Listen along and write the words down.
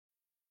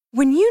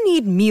When you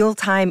need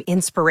mealtime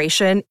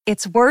inspiration,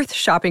 it's worth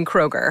shopping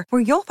Kroger,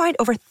 where you'll find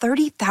over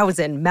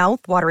 30,000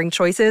 mouth-watering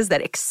choices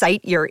that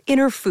excite your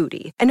inner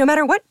foodie. And no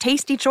matter what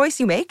tasty choice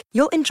you make,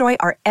 you'll enjoy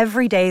our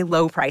everyday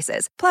low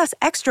prices, plus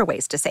extra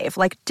ways to save,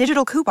 like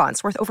digital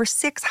coupons worth over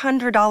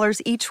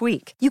 $600 each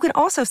week. You can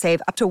also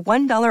save up to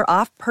 $1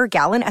 off per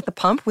gallon at the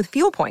pump with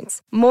fuel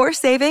points. More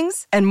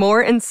savings and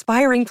more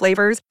inspiring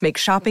flavors make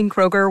shopping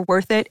Kroger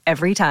worth it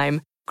every time.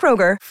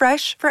 Kroger,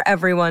 fresh for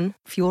everyone.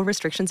 Fuel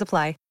restrictions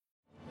apply.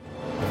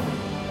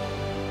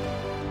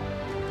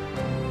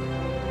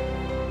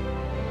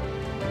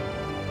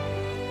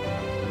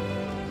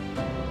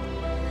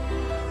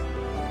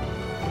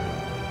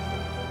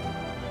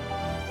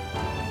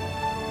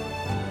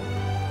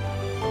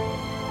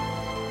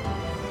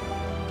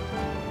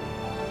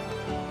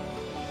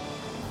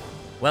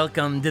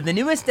 Welcome to the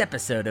newest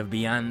episode of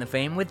Beyond the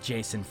Fame with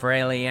Jason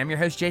Fraley. I'm your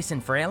host,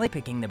 Jason Fraley,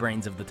 picking the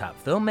brains of the top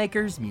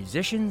filmmakers,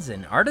 musicians,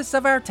 and artists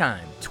of our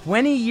time.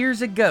 20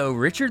 years ago,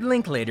 Richard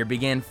Linklater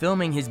began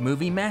filming his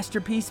movie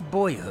masterpiece,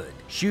 Boyhood,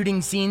 shooting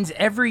scenes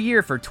every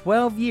year for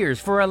 12 years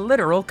for a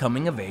literal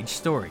coming-of-age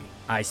story.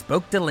 I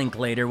spoke to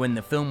Linklater when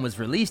the film was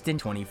released in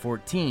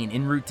 2014,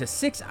 en route to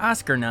 6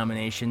 Oscar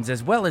nominations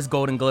as well as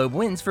Golden Globe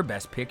wins for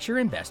Best Picture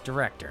and Best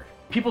Director.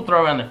 People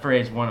throw around the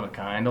phrase one of a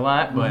kind a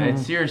lot, but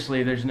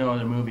seriously, there's no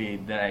other movie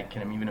that I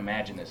can even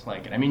imagine that's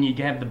like it. I mean, you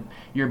have the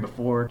Year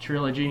Before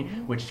trilogy,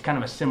 which is kind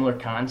of a similar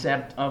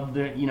concept of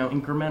the,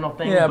 incremental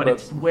thing, but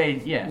it's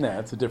way, Yeah,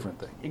 it's a different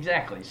thing.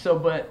 Exactly. So,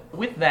 but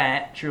with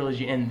that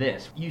trilogy and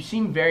this, you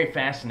seem very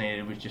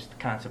fascinated with just the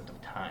concept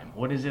of time.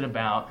 What is it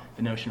about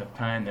the notion of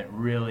time that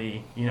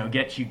really,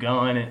 gets you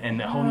going, and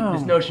the whole,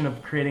 this notion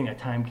of creating a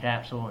time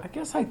capsule? I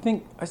guess I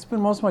think I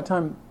spend most of my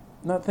time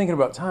not thinking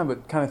about time,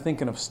 but kind of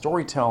thinking of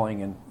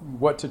storytelling and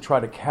what to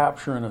try to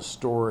capture in a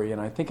story. And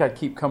I think I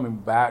keep coming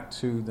back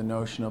to the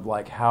notion of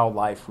like how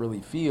life really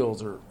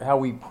feels, or how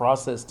we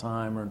process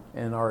time,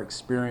 and our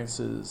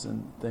experiences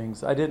and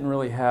things. I didn't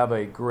really have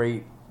a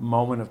great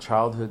moment of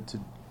childhood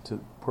to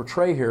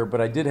portray here,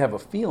 but I did have a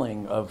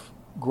feeling of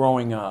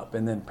growing up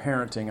and then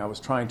parenting I was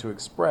trying to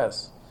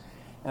express.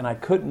 And I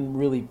couldn't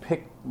really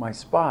pick my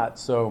spot,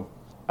 so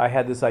I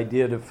had this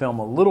idea to film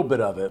a little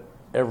bit of it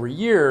every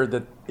year,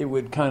 that it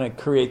would kind of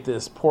create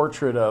this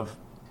portrait of,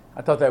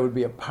 I thought that would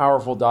be a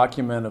powerful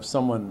document of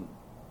someone,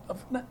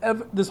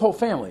 of this whole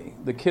family,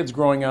 the kids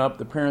growing up,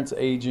 the parents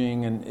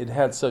aging, and it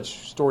had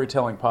such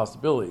storytelling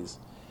possibilities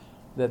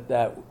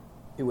that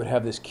it would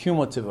have this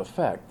cumulative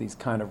effect. These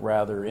kind of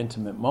rather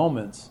intimate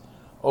moments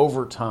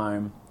over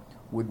time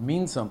would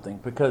mean something,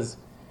 because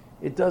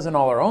it does in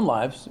all our own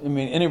lives. I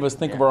mean, any of us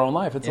think of our own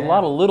life. It's a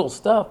lot of little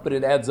stuff, but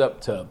it adds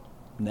up to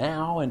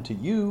now and to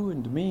you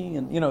and to me,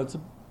 and it's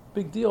a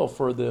big deal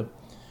for the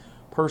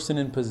person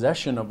in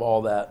possession of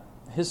all that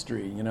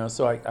history,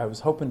 So I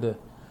was hoping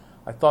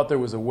I thought there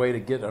was a way to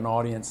get an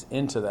audience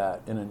into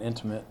that in an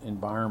intimate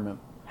environment.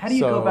 How do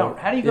you go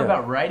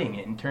about writing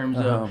it in terms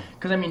of,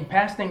 because I mean,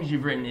 past things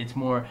you've written, it's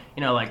more,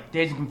 like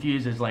Dazed and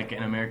Confused is like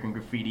an American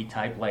Graffiti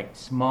type, like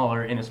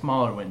smaller, in a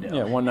smaller window.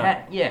 Yeah, one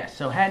night.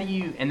 So how do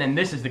you, and then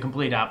this is the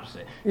complete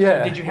opposite.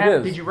 Yeah,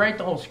 so did you write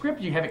the whole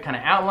script? Did you have it kind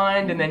of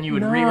outlined, and then you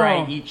would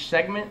rewrite each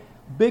segment?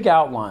 Big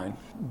outline,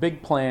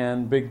 big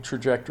plan, big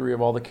trajectory of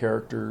all the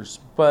characters.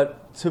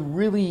 But to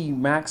really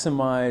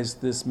maximize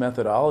this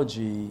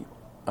methodology,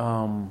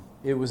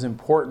 it was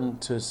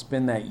important to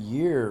spend that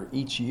year,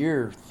 each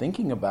year,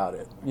 thinking about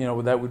it.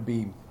 That would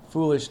be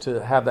foolish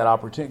to have that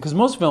opportunity. Because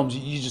most films,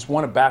 you just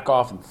want to back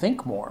off and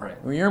think more.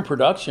 Right. When you're in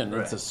production,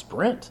 it's a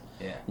sprint.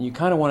 Yeah. And you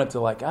kind of want it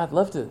to I'd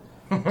love to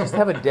just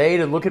have a day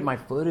to look at my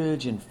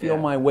footage and feel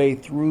my way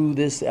through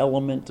this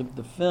element of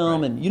the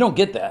film. Right. And you don't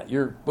get that.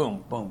 You're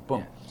boom, boom,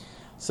 boom. Yeah.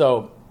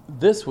 So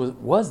this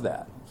was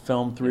that.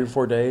 Film 3 or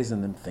 4 days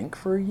and then think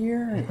for a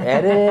year and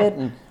edit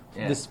and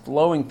this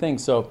flowing thing.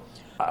 So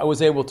I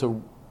was able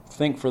to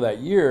think for that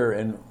year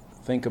and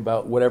think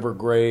about whatever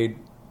grade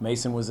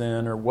Mason was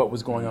in or what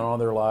was going on in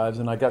their lives.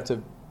 And I got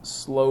to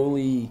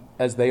slowly,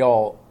 as they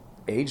all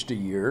aged a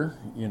year,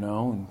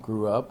 and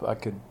grew up, I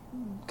could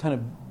kind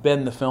of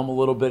bend the film a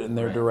little bit in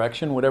their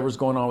direction, whatever's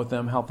going on with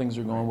them, how things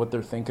are going, what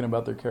they're thinking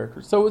about their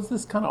characters. So it's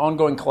this kind of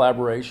ongoing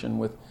collaboration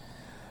with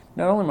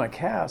not only my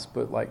cast,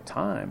 but like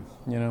time,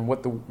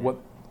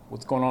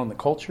 what's going on in the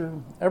culture,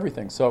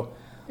 everything. So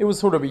it was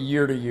sort of a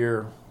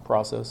year-to-year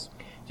process.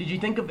 Did you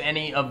think of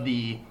any of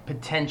the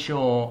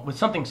potential, with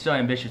something so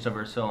ambitious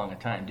over so long a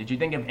time, did you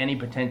think of any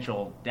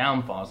potential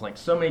downfalls? Like,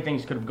 so many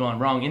things could have gone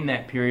wrong in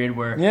that period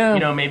where,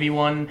 maybe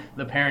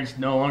the parents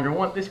no longer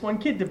want this one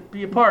kid to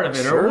be a part of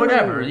it or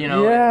whatever,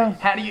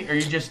 How do you, or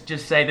you just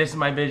say, this is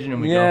my vision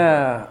and we go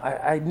for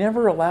it? I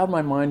never allowed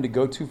my mind to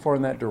go too far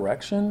in that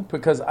direction,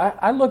 because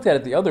I looked at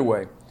it the other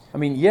way. I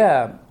mean,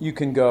 you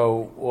can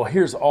go, well,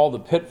 here's all the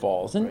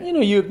pitfalls. And,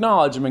 you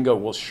acknowledge them and go,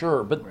 well,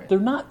 sure. But they're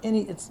not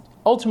any,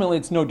 ultimately,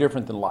 it's no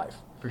different than life.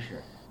 For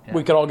sure. Yeah.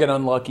 We could all get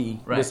unlucky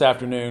this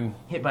afternoon.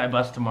 Hit by a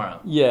bus tomorrow.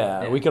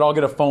 Yeah, we could all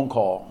get a phone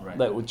call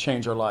that would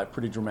change our life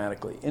pretty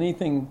dramatically.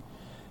 Anything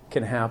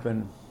can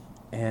happen,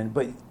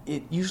 but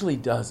it usually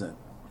doesn't.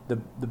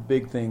 the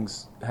big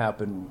things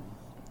happen,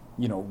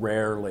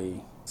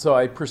 rarely. So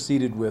I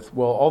proceeded with,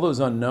 well, all those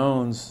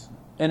unknowns,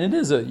 and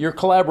you're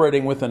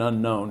collaborating with an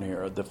unknown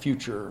here, the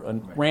future, a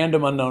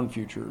random unknown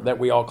future that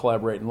we all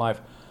collaborate in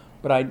life.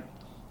 But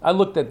I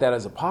looked at that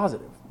as a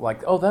positive,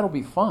 like, oh, that'll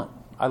be fun.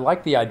 I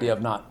like the idea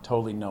of not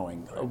totally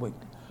knowing. Oh, wait,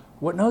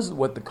 what knows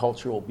what the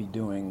culture will be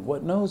doing?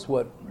 What knows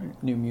what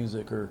new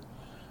music or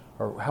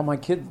how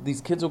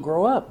these kids will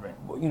grow up?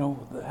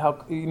 Right.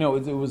 How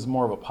it was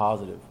more of a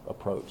positive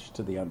approach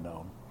to the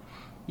unknown.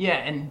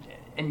 Yeah,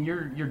 and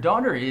your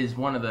daughter is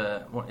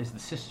is the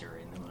sister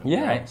in the movie,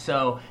 right?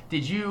 So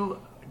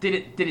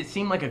did it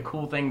seem like a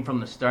cool thing from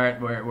the start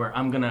where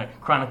I'm gonna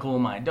chronicle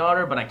my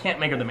daughter, but I can't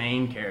make her the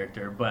main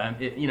character? But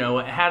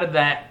how did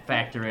that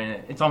factor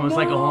in? It's almost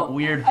like a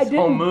weird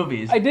home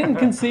movies. I didn't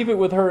conceive it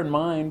with her in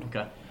mind.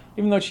 Okay.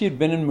 Even though she had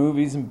been in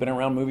movies and been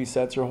around movie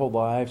sets her whole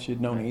life, she had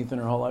known Ethan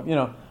her whole life.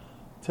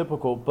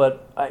 Typical.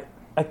 But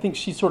I think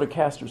she sort of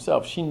cast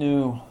herself.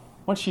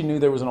 Once she knew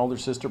there was an older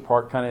sister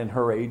part kind of in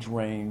her age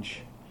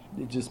range,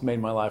 it just made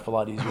my life a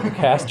lot easier to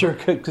cast her,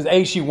 because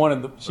she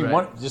wanted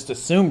just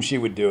assumed she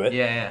would do it.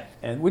 Yeah.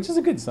 And which is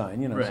a good sign,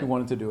 She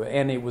wanted to do it,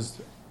 and it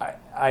was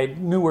I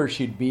knew where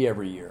she'd be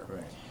every year.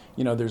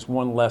 Right. There's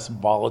one less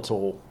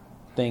volatile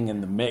thing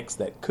in the mix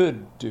that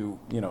could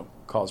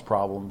cause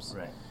problems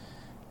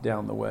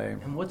down the way.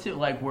 And what's it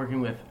like working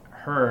with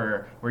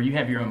her, where you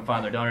have your own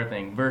father-daughter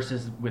thing,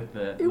 versus with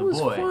the boy? It was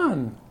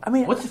fun. I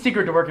mean, what's the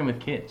secret to working with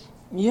kids?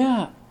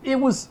 Yeah, it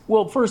was.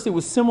 Well, first, it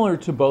was similar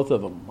to both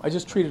of them. I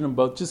just treated them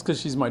both just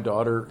because she's my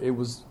daughter. It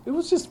was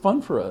just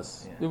fun for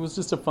us. Yeah. It was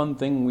just a fun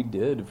thing we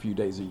did a few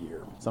days a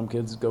year. Some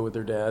kids go with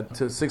their dad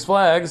to Six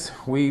Flags.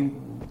 We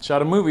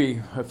shot a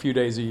movie a few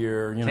days a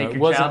year. Take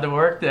your child to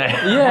work day.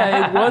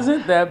 Yeah, it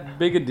wasn't that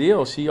big a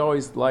deal. She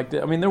always liked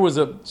it. I mean, there was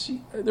a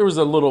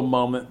little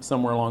moment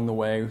somewhere along the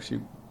way. She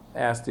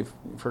asked if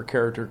her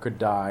character could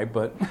die,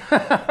 but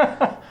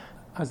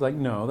I was like,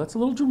 no, that's a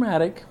little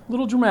dramatic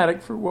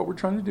for what we're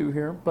trying to do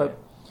here. But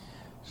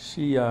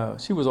she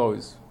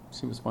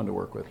was fun to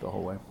work with the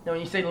whole way. Now,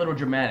 when you say a little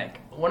dramatic,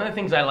 one of the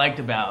things I liked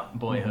about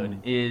Boyhood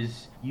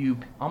is you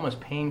almost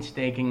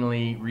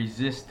painstakingly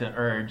resist the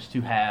urge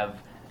to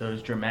have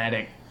those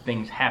dramatic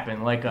things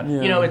happen. Like,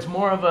 it's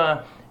more of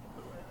a,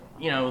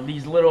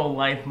 these little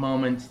life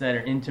moments that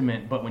are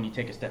intimate, but when you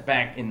take a step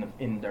back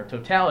in their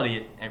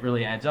totality, it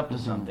really adds up to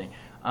something.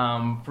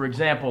 For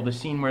example, the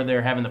scene where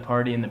they're having the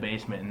party in the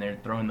basement and they're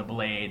throwing the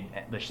blade,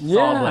 the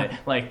saw blade,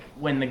 like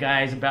when the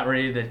guy's about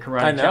ready to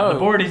karate chop the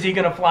board, is he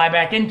going to fly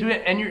back into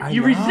it? And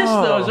you resist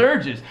those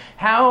urges.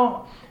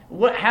 How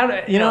does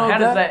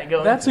that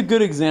go? That's a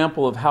good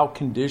example of how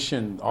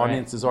conditioned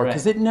audiences are,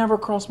 because it never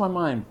crossed my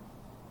mind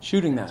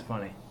shooting that.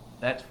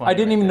 That's funny. I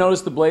didn't even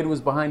notice the blade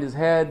was behind his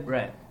head.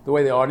 Right. The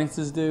way the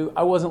audiences do.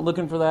 I wasn't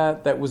looking for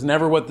that. That was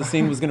never what the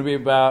scene was going to be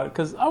about,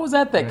 because I was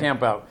at that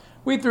camp out.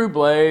 We threw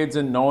blades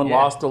and no one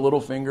lost a little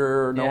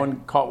finger, or no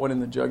one caught one in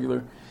the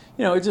jugular.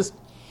 It just,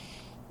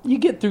 you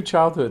get through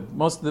childhood.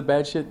 Most of the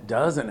bad shit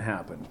doesn't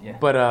happen. Yeah.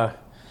 But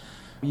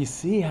you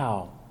see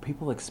how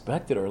people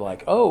expect it, or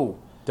like, oh,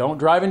 don't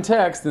drive and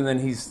text, and then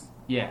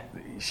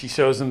she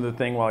shows him the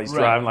thing while he's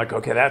driving, like,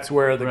 okay, that's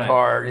where the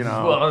car,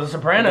 Well, the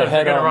Sopranos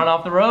are going to run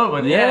off the road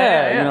with it.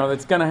 Yeah.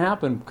 It's going to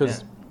happen,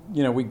 because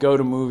we go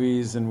to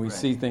movies and we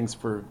see things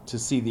to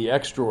see the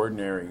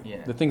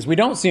extraordinary, the things we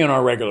don't see in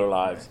our regular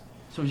lives.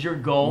 So is your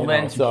goal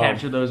then to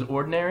capture those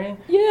ordinary?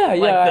 Yeah,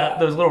 like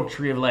those little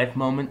tree of life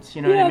moments,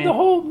 what I mean? Yeah, the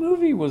whole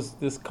movie was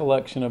this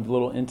collection of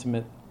little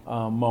intimate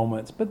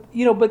moments. But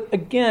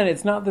again,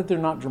 it's not that they're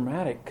not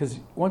dramatic, because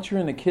once you're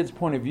in the kid's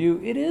point of view,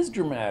 it is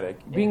dramatic.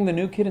 Yeah. Being the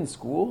new kid in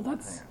school,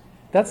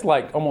 that's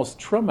like almost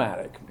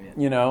traumatic,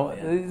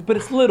 but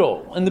it's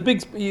little. And the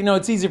big,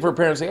 it's easy for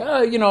parents to say,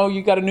 oh,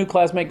 you got a new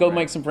classmate, go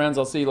make some friends,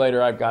 I'll see you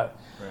later,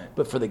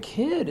 But for the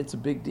kid, it's a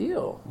big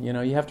deal. You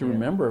have to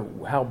remember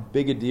how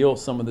big a deal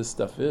some of this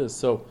stuff is.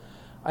 So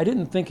I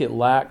didn't think it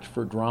lacked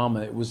for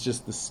drama. It was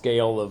just the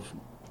scale of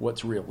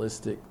what's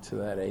realistic to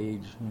that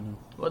age.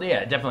 Well,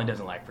 it definitely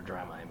doesn't lack for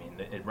drama. I mean,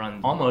 it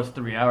runs almost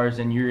 3 hours,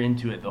 and you're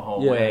into it the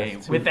whole way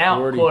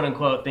without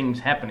quote-unquote things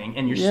happening,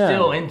 and you're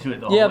still into it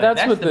the whole way.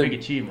 That's the big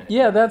achievement.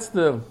 Yeah,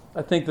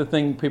 I think the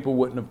thing people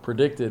wouldn't have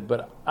predicted,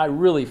 but I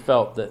really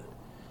felt that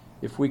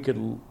if we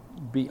could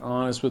be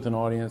honest with an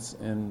audience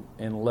and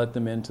let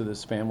them into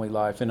this family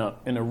life in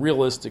a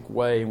realistic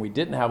way, and we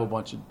didn't have a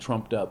bunch of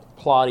trumped up,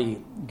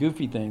 plotty,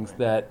 goofy things,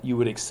 that you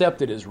would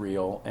accept it as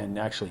real and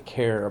actually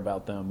care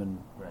about them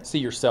and see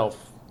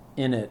yourself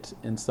in it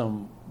in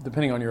some,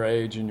 depending on your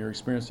age and your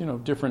experience,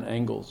 different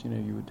angles.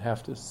 You would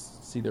have to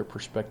see their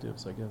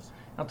perspectives, I guess.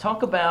 Now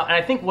talk about, and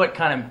I think what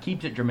kind of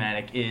keeps it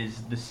dramatic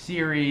is the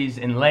series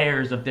and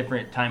layers of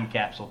different time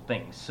capsule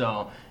things.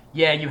 So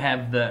yeah, you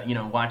have the,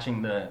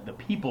 watching the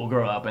people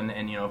grow up and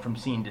from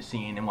scene to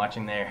scene, and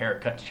watching their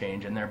haircuts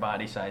change and their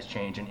body size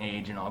change and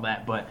age and all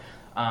that. But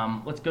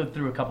Let's go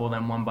through a couple of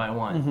them one by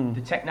one.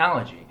 The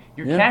technology.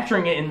 You're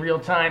capturing it in real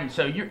time,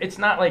 so it's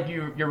not like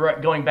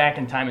you're going back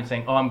in time and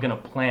saying, "Oh, I'm going to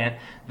plant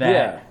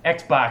that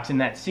Xbox in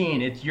that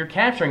scene." You're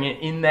capturing it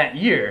in that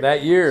year.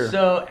 That year.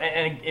 So,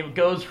 and it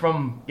goes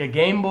from a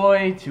Game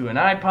Boy to an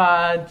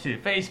iPod to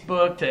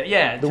Facebook to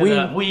the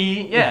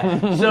Wii.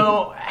 Yeah.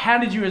 So, how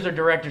did you, as a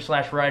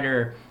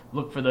director/writer,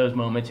 look for those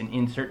moments and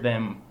insert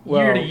them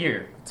year to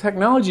year?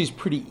 Technology is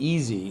pretty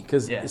easy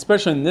because,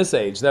 especially in this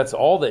age, that's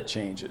all that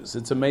changes.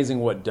 It's amazing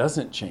what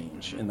doesn't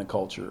change in the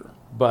culture.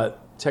 But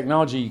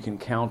technology you can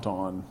count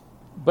on.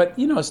 But,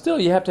 still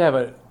you have to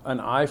have an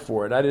eye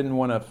for it. I didn't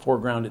want to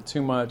foreground it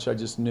too much. I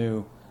just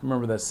knew. I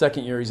remember the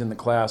second year he's in the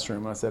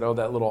classroom. I said,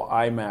 that little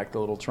iMac, the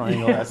little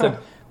triangle. I said,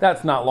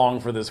 that's not long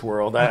for this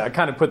world. I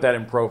kind of put that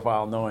in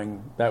profile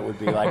knowing that would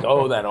be like,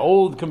 that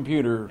old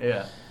computer.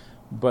 Yeah.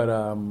 But,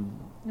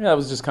 it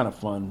was just kind of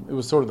fun. It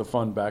was sort of the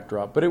fun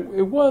backdrop. But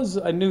it was,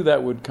 I knew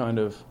that would kind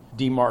of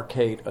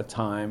demarcate a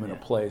time and a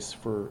place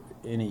for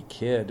any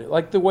kid.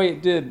 Like the way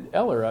it did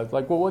Eller. I was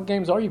like, well, what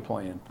games are you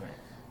playing? Right.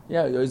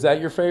 Yeah, is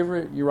that your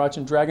favorite? You're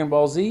watching Dragon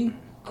Ball Z?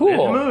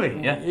 Cool. The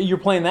movie, yeah. You're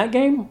playing that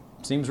game?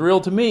 Seems real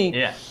to me.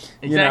 Yeah,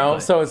 exactly.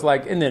 So it's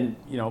like, and then,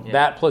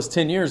 that plus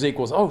 10 years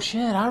equals, oh,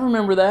 shit, I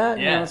remember that.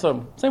 Yeah.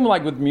 So same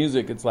like with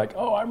music. It's like,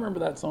 oh, I remember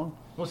that song.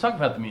 Let's talk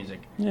about the music.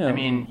 Yeah. I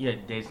mean,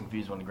 Dazed and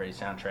Confused, one of the greatest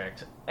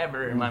soundtracks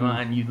ever in my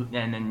mind.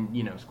 And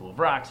then, School of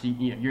Rocks,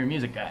 you're a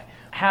music guy.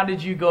 How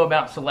did you go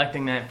about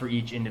selecting that for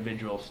each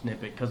individual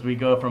snippet? Because we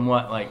go from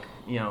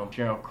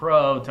Sheryl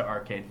Crow to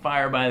Arcade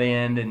Fire by the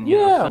end. And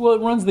well,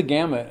 it runs the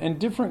gamut and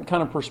different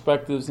kind of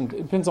perspectives. And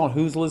it depends on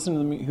who's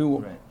listening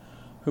to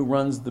who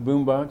runs the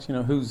boombox,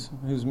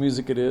 whose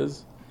music it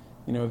is.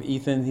 If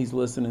Ethan, he's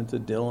listening to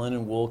Dylan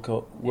and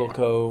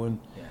Wilco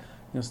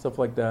and stuff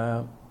like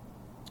that.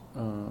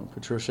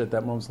 Patricia at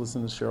that moment was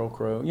listening to Sheryl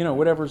Crow,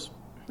 whatever's.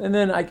 And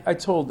then I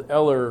told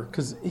Eller,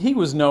 because he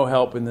was no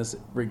help in this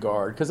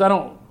regard, because I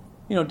don't,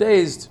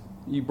 Dazed,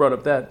 you brought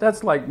up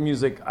that's like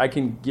music I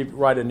can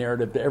write a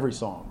narrative to every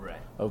song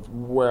of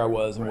where I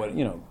was and what,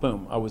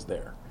 boom, I was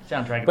there.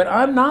 Soundtrack. But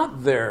I'm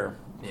not there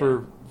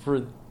for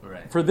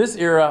this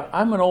era.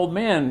 I'm an old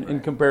man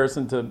in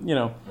comparison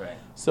to,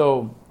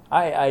 So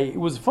it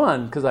was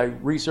fun because I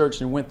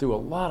researched and went through a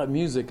lot of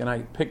music and I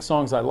picked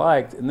songs I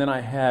liked, and then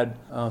I had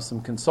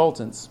some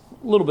consultants,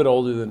 a little bit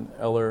older than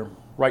Eller,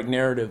 write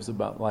narratives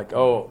about like,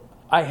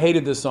 I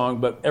hated this song,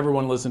 but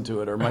everyone listened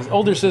to it, or my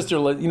older sister,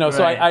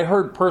 so I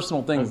heard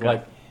personal things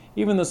like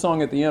even the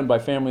song at the end by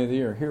Family of the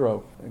Year,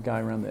 Hero, a guy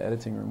around the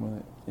editing room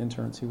with the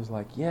interns, he was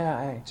like,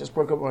 I just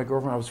broke up with my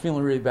girlfriend, I was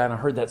feeling really bad, and I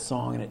heard that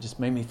song, and it just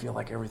made me feel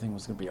like everything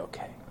was going to be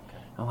okay.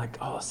 I'm like,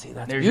 see,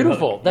 that's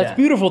beautiful. That's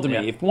beautiful to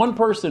me. If one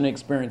person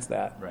experienced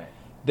that,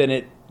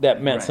 then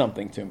that meant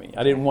something to me.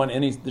 I didn't want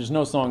there's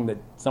no song that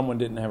someone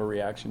didn't have a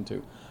reaction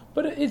to.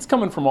 But it's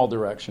coming from all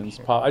directions.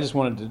 Sure. I just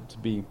wanted it to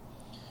be,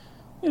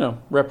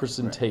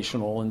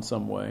 representational in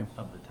some way.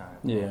 Of the time.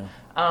 Yeah.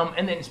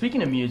 And then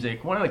speaking of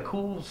music, one of the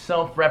cool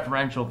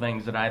self-referential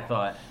things that I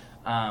thought,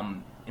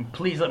 and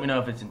please let me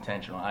know if it's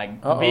intentional.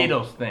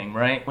 Beatles thing,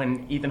 right?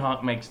 When Ethan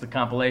Hawke makes the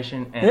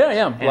compilation.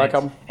 And Black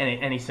Album.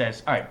 And he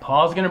says, all right,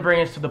 Paul's going to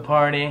bring us to the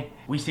party.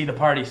 We see the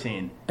party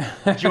scene.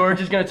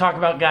 George is going to talk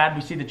about God.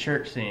 We see the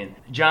church scene.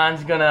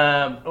 John's going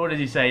to, what does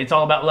he say? It's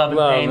all about love and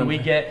pain. We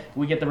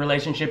get the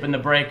relationship and the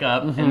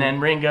breakup. Mm-hmm. And then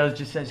Ringo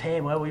just says, hey,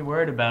 what are we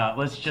worried about?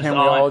 Let's just Can we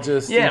all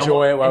just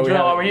enjoy it while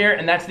we're here?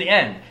 And that's the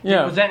end.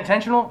 Yeah. Was that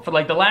intentional? For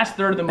like the last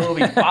third of the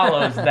movie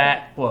follows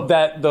that quote.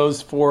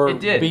 Those four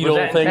Beatle was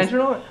that things.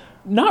 Intentional?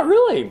 Not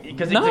really.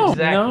 Because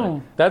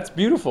No, that's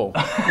beautiful.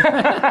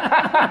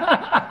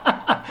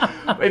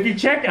 If you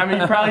check,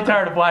 you're probably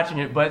tired of watching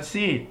it, but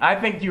I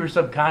think you were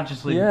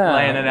subconsciously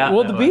laying it out.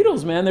 Well, the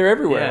Beatles, man, they're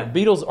everywhere. Yeah.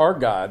 Beatles are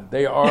God.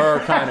 They are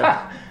kind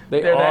of...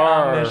 They're that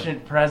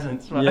omniscient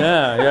presence.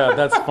 Yeah,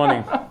 that's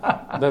funny.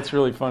 That's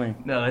really funny.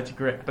 No, that's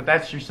great. But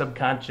that's your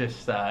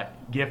subconscious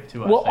gift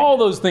to us. Well, all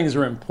those things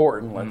are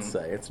important, let's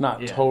say. It's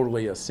not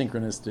totally a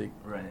synchronistic,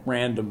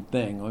 random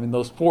thing. I mean,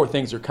 those four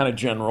things are kind of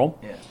general.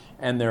 Yeah.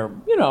 And they're,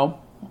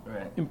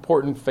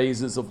 important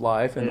phases of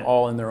life and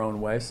all in their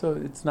own way. So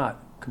it's not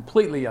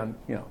completely, I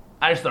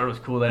just thought it was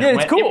cool that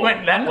it's cool. It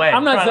went that way.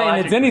 I'm not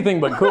saying it's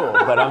anything but cool,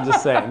 but I'm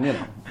just saying,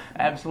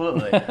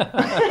 Absolutely.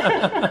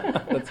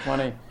 That's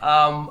funny.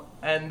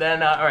 And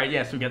then, all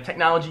right, so we got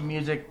technology,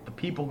 music, the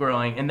people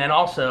growing, and then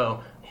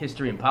also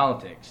history and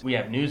politics. We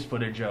have news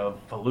footage of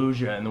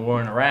Fallujah and the war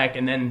in Iraq,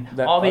 and then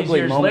that all these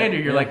years later,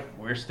 you're like,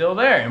 we're still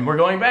there, and we're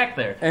going back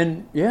there.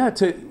 And,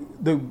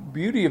 the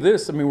beauty of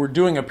this, we're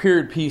doing a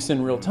period piece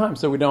in real time,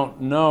 so we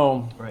don't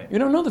know. Right. You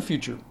don't know the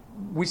future.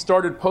 We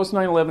started post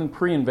 9/11,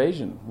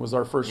 pre-invasion was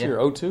our first year,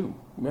 2002.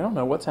 We don't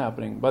know what's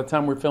happening. By the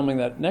time we're filming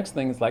that next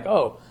thing, it's like,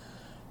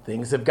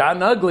 things have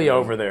gotten ugly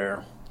over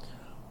there.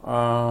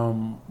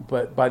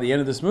 But by the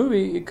end of this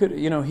movie, it could,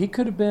 he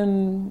could have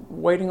been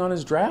waiting on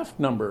his draft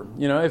number.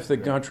 If the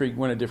country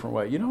went a different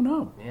way, you don't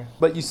know. Yeah.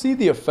 But you see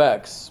the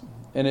effects,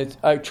 and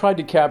I tried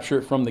to capture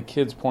it from the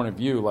kid's point of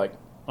view, like.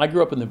 I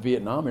grew up in the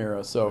Vietnam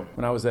era, so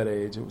when I was that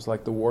age, it was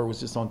like the war was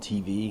just on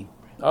TV.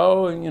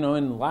 oh,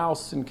 in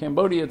Laos and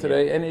Cambodia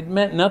today, and it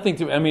meant nothing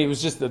to me. I mean, it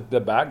was just the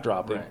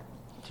backdrop. Right.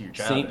 To your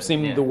childhood.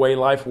 Seemed the way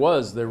life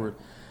was.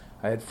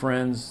 I had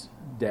friends,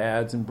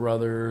 dads and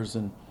brothers,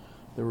 and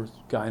there was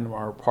a guy in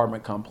our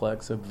apartment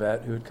complex, a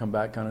vet who had come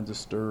back kind of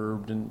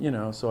disturbed,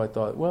 and so I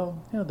thought,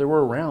 well, they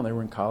were around. They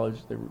were in college.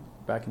 They were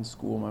back in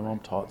school. My mom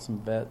taught some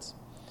vets.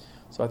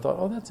 So I thought,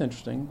 oh, that's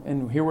interesting.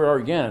 And here we are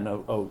again,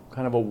 a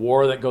kind of a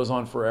war that goes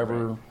on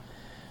forever. Right.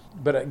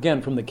 But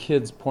again, from the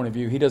kid's point of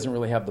view, he doesn't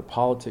really have the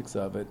politics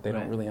of it. They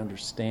don't really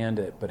understand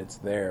it, but it's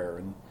there.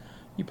 And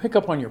you pick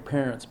up on your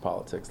parents'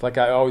 politics. Like,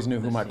 I always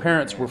knew who my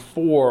parents were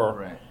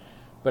for,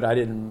 but I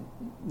didn't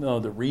know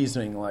the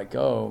reasoning, like,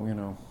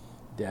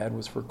 Dad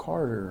was for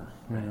Carter.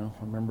 I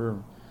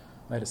remember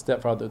I had a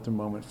stepfather at the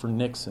moment for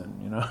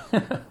Nixon,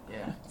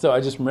 So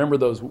I just remember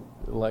those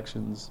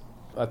elections.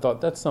 I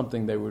thought that's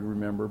something they would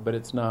remember, but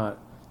it's not.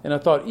 And I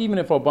thought even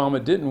if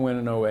Obama didn't win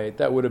in 2008,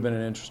 that would have been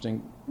an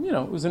interesting,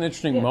 it was an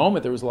interesting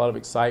moment. There was a lot of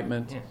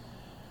excitement,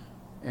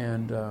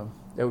 and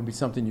that would be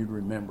something you'd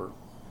remember.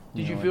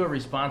 Did you feel a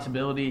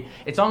responsibility?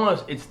 It's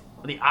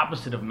the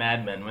opposite of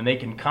Mad Men when they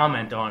can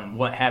comment on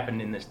what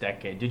happened in this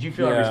decade. Did you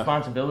feel a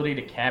responsibility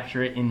to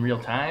capture it in real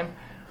time?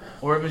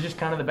 Or it was just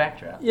kind of the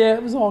backdrop? Yeah,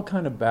 it was all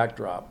kind of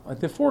backdrop. Like,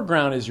 the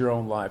foreground is your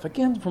own life.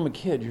 Again, from a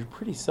kid, you're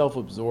pretty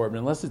self-absorbed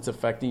unless it's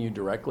affecting you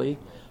directly.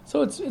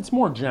 So it's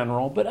more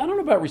general. But I don't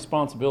know about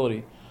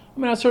responsibility. I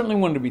mean, I certainly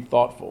wanted to be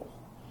thoughtful,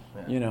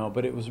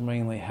 but it was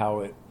mainly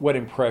what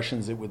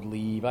impressions it would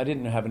leave. I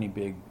didn't have any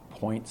big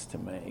points to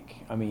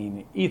make. I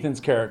mean, Ethan's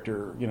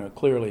character,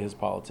 clearly his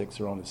politics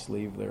are on his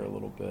sleeve there a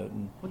little bit.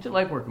 And what's it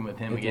like working with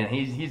him again?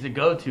 He's a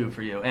go-to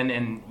for you,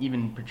 and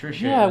even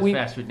Patricia was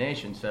Fast Food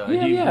Nation, so you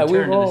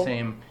returned to the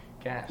same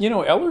cast.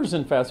 Eller's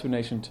in Fast Food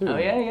Nation too. Oh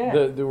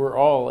yeah. They were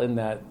all in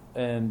that,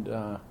 and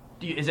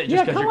is it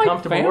just because you're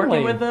comfortable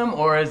working with them,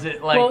 or is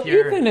it like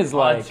you're Ethan is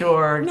like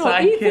tour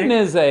sidekick? Ethan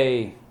is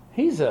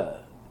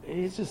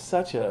he's just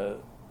such a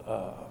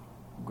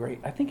great.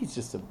 I think he's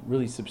just a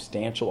really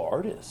substantial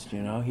artist.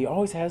 He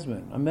always has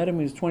been. I met him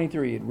when he was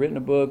 23. He had written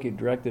a book. He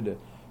directed a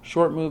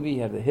short movie. He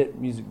had a hit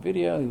music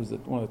video. He was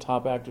one of the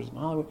top actors in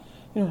Hollywood.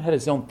 Had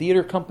his own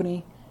theater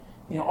company.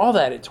 All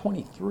that at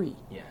 23.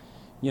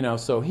 Yeah.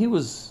 So he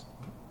was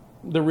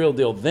the real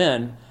deal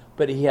then.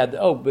 But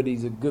but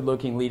he's a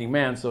good-looking leading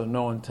man, so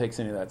no one takes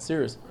any of that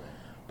serious.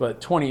 But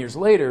 20 years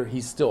later,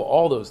 he's still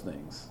all those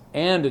things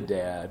and a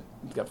dad.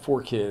 He's got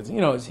 4 kids.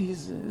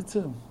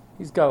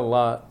 He's got a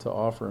lot to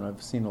offer, and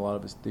I've seen a lot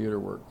of his theater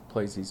work,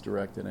 plays he's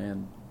directed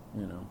and,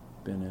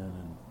 been in.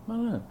 And I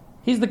don't know.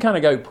 He's the kind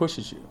of guy who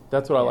pushes you.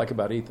 That's what I like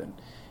about Ethan.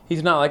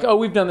 He's not like, oh,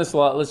 we've done this a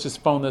lot, let's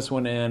just phone this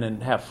one in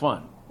and have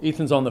fun.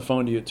 Ethan's on the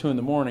phone to you at 2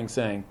 a.m.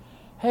 saying,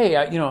 hey,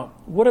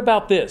 what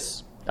about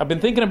this? I've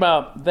been thinking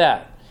about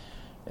that.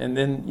 And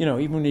then,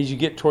 even as you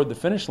get toward the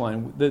finish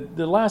line,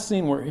 the last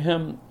scene where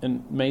him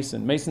and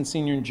Mason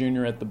Sr. and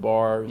Jr. at the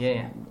bar,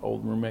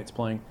 old roommates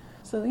playing.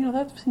 So,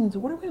 that seems,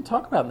 what are we going to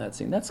talk about in that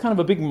scene? That's kind of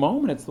a big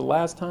moment. It's the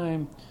last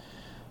time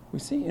we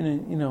see,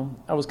 and,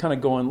 I was kind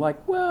of going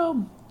like,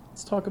 well,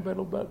 let's talk a bit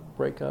about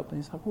breakup. And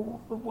he's like,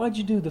 well, why'd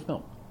you do the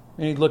film?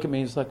 And he'd look at me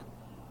and he's like,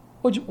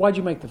 why'd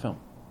you make the film?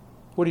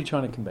 What are you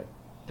trying to convey?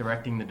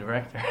 Directing the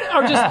director.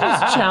 Or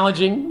just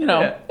challenging, in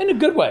a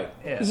good way.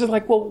 Yeah. It's just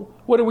like, well,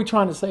 what are we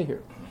trying to say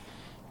here?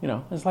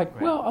 It's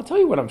like, well, I'll tell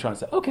you what I'm trying to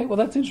say. Okay, well,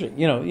 that's interesting.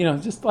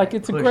 Just like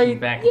it's pushing a great...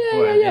 back and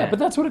forth. Yeah. But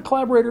that's what a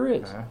collaborator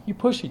is. Uh-huh. You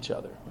push each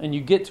other, and you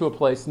get to a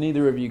place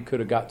neither of you could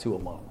have got to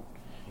alone.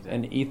 Exactly.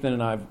 And Ethan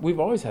and I, we've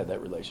always had that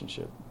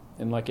relationship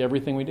in like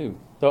everything we do.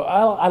 So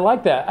I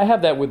like that. I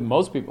have that with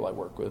most people I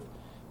work with.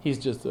 It's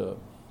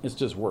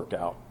just worked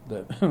out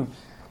that...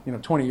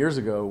 20 years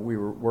ago, we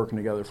were working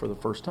together for the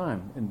first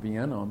time in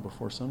Vienna on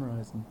Before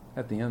Sunrise. And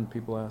at the end,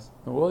 people asked,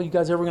 well, you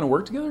guys ever going to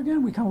work together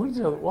again? We kind of looked at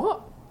each other,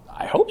 well,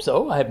 I hope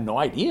so. I have no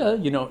idea.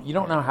 You don't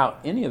know how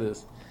any of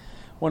this.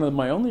 One of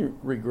my only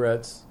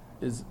regrets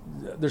is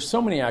there's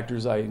so many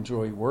actors I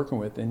enjoy working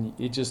with, and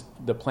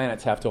the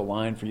planets have to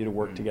align for you to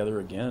work together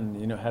again.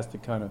 It has to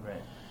kind of,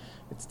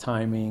 it's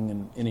timing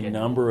and any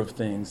number of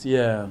things.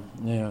 Yeah,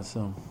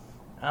 so...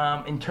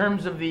 in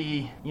terms of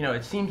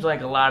it seems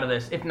like a lot of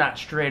this, if not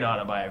straight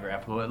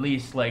autobiographical, at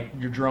least like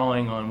you're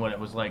drawing on what it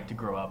was like to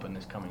grow up in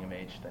this coming of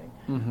age thing.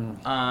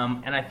 Mm-hmm.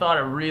 And I thought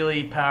a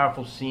really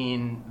powerful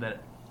scene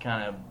that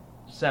kind of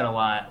said a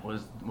lot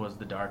was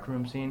the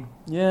darkroom scene.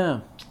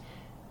 Yeah.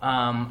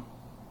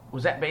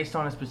 Was that based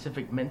on a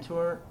specific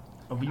mentor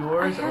of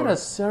yours? I had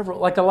several,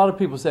 like a lot of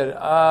people said,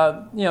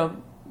 I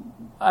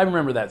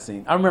remember that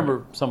scene. I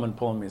remember someone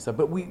pulling me aside,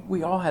 but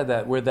we all had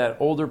that, where that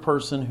older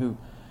person who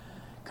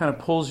kind of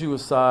pulls you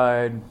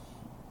aside,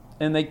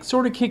 and they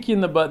sort of kick you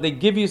in the butt. They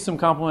give you some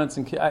compliments,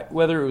 and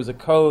whether it was a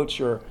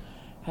coach or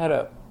had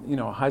a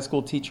high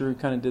school teacher who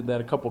kind of did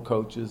that, a couple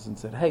coaches, and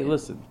said, "Hey,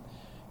 listen,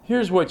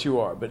 here's what you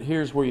are, but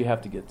here's where you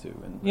have to get to."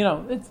 And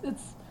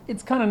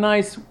it's kind of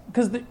nice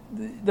because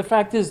the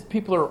fact is,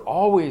 people are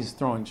always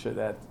throwing shit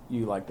at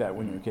you like that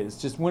when you're a kid.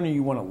 It's just when do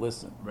you want to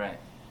listen? Right.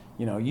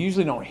 You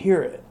usually don't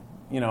hear it.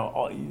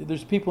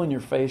 There's people in your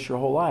face your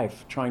whole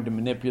life trying to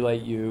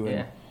manipulate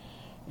you.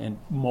 and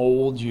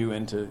mold you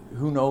into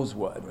who knows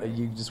what.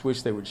 You just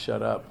wish they would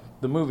shut up.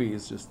 The movie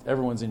is just,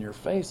 everyone's in your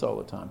face all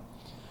the time.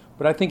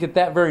 But I think at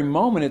that very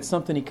moment, it's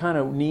something he kind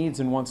of needs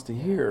and wants to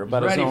hear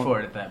about he's his ready own. for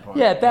it at that point.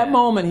 Yeah, at that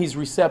moment, he's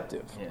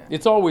receptive. Yeah.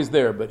 It's always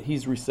there, but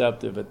he's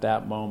receptive at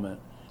that moment.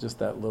 Just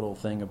that little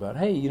thing about,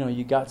 hey,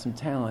 you got some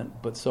talent,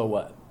 but so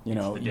what?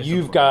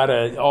 You've got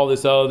all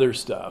this other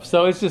stuff.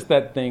 So it's just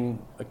that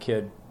thing a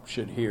kid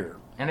should hear.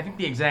 And I think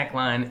the exact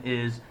line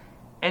is,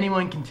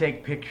 anyone can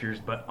take pictures,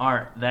 but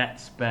art,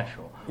 that's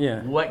special.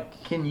 Yeah. What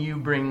can you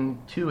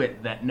bring to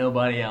it that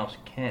nobody else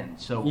can?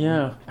 So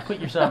put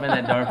yourself in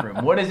that dark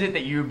room. What is it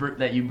that you bring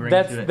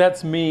to it?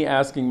 That's me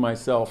asking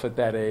myself at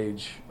that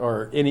age,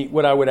 or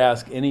what I would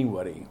ask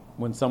anybody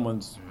when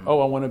someone's, I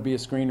want to be a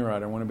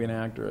screenwriter, I want to be an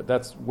actor.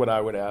 That's what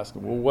I would ask.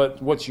 Well,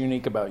 what's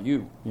unique about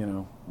you?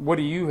 What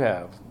do you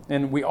have?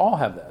 And we all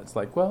have that. It's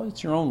like, well,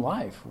 it's your own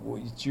life.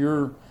 It's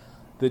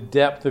the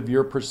depth of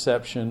your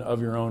perception of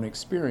your own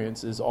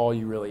experience is all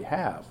you really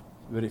have.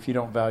 But if you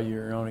don't value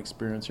your own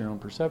experience, your own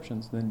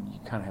perceptions, then you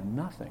kind of have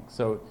nothing.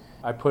 So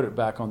I put it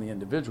back on the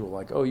individual,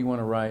 like, you want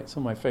to write.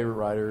 Some of my favorite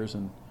writers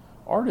and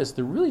artists,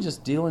 they're really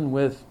just dealing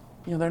with,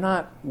 they're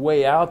not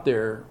way out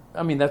there.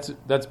 I mean,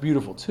 that's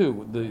beautiful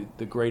too,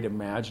 the great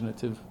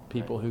imaginative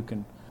people who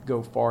can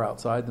go far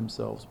outside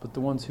themselves. But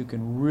the ones who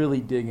can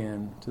really dig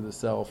in to the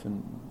self,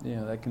 and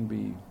that can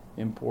be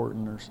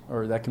important,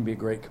 or that can be a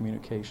great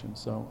communication.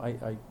 So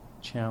I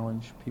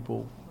challenge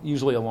people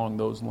usually along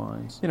those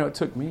lines. It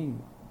took me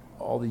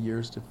all the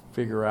years to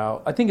figure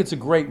out. I think it's a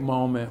great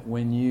moment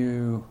when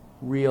you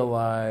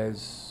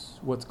realize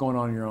what's going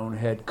on in your own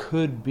head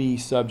could be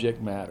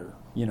subject matter,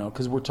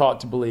 because we're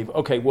taught to believe,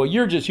 okay, well,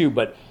 you're just you,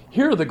 but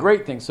here are the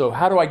great things, so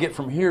how do I get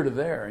from here to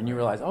there? And you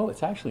realize,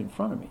 it's actually in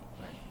front of me.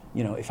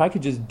 If I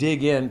could just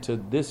dig into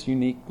this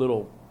unique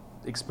little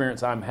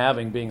experience I'm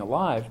having being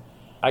alive,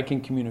 I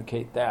can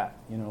communicate that.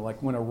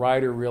 Like when a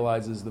writer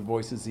realizes the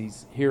voices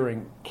he's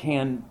hearing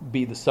can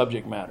be the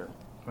subject matter.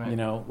 Right.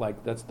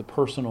 Like that's the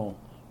personal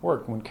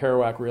work. When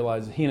Kerouac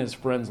realizes he and his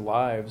friends'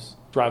 lives,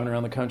 driving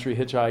around the country,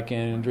 hitchhiking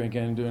and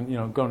drinking and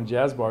doing, going to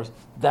jazz bars,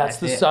 that's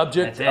the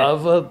subject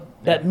of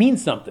that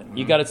means something. Mm-hmm.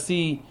 You got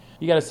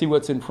to see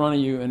what's in front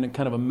of you in a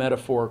kind of a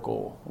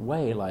metaphorical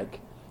way.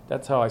 Like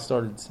that's how I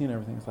started seeing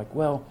everything. It's like,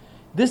 well,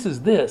 this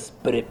is this,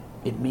 but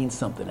it means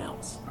something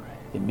else. Right.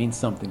 It means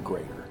something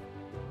greater.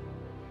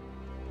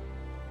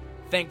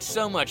 Thanks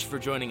so much for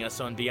joining us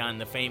on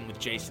Beyond the Fame with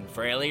Jason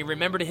Fraley.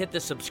 Remember to hit the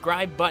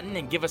subscribe button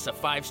and give us a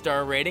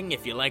 5-star rating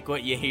if you like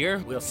what you hear.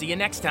 We'll see you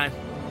next time.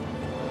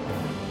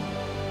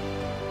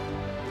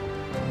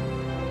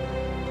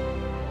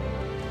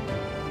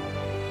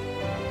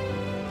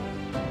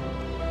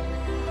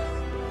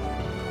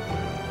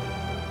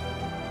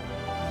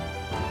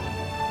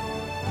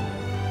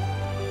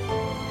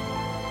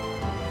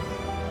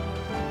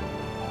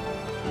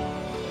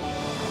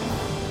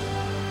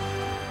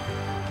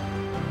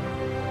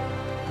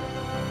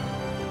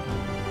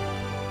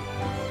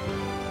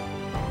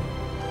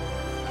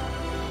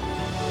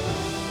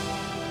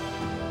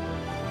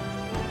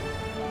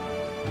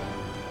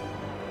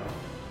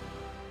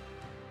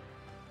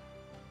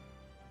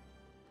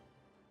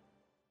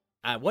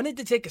 I wanted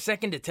to take a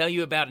second to tell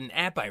you about an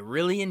app I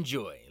really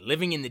enjoy.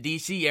 Living in the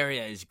DC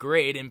area is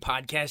great, and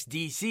Podcast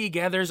DC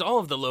gathers all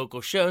of the local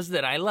shows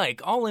that I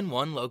like all in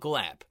one local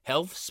app.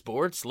 Health,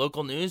 sports,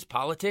 local news,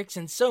 politics,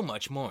 and so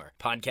much more.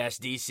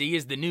 Podcast DC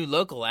is the new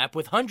local app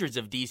with hundreds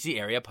of DC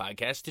area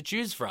podcasts to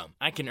choose from.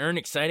 I can earn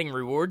exciting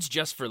rewards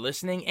just for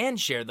listening and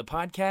share the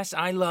podcasts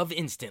I love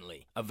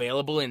instantly.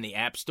 Available in the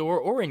App Store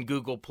or in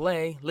Google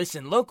Play,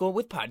 listen local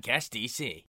with Podcast DC.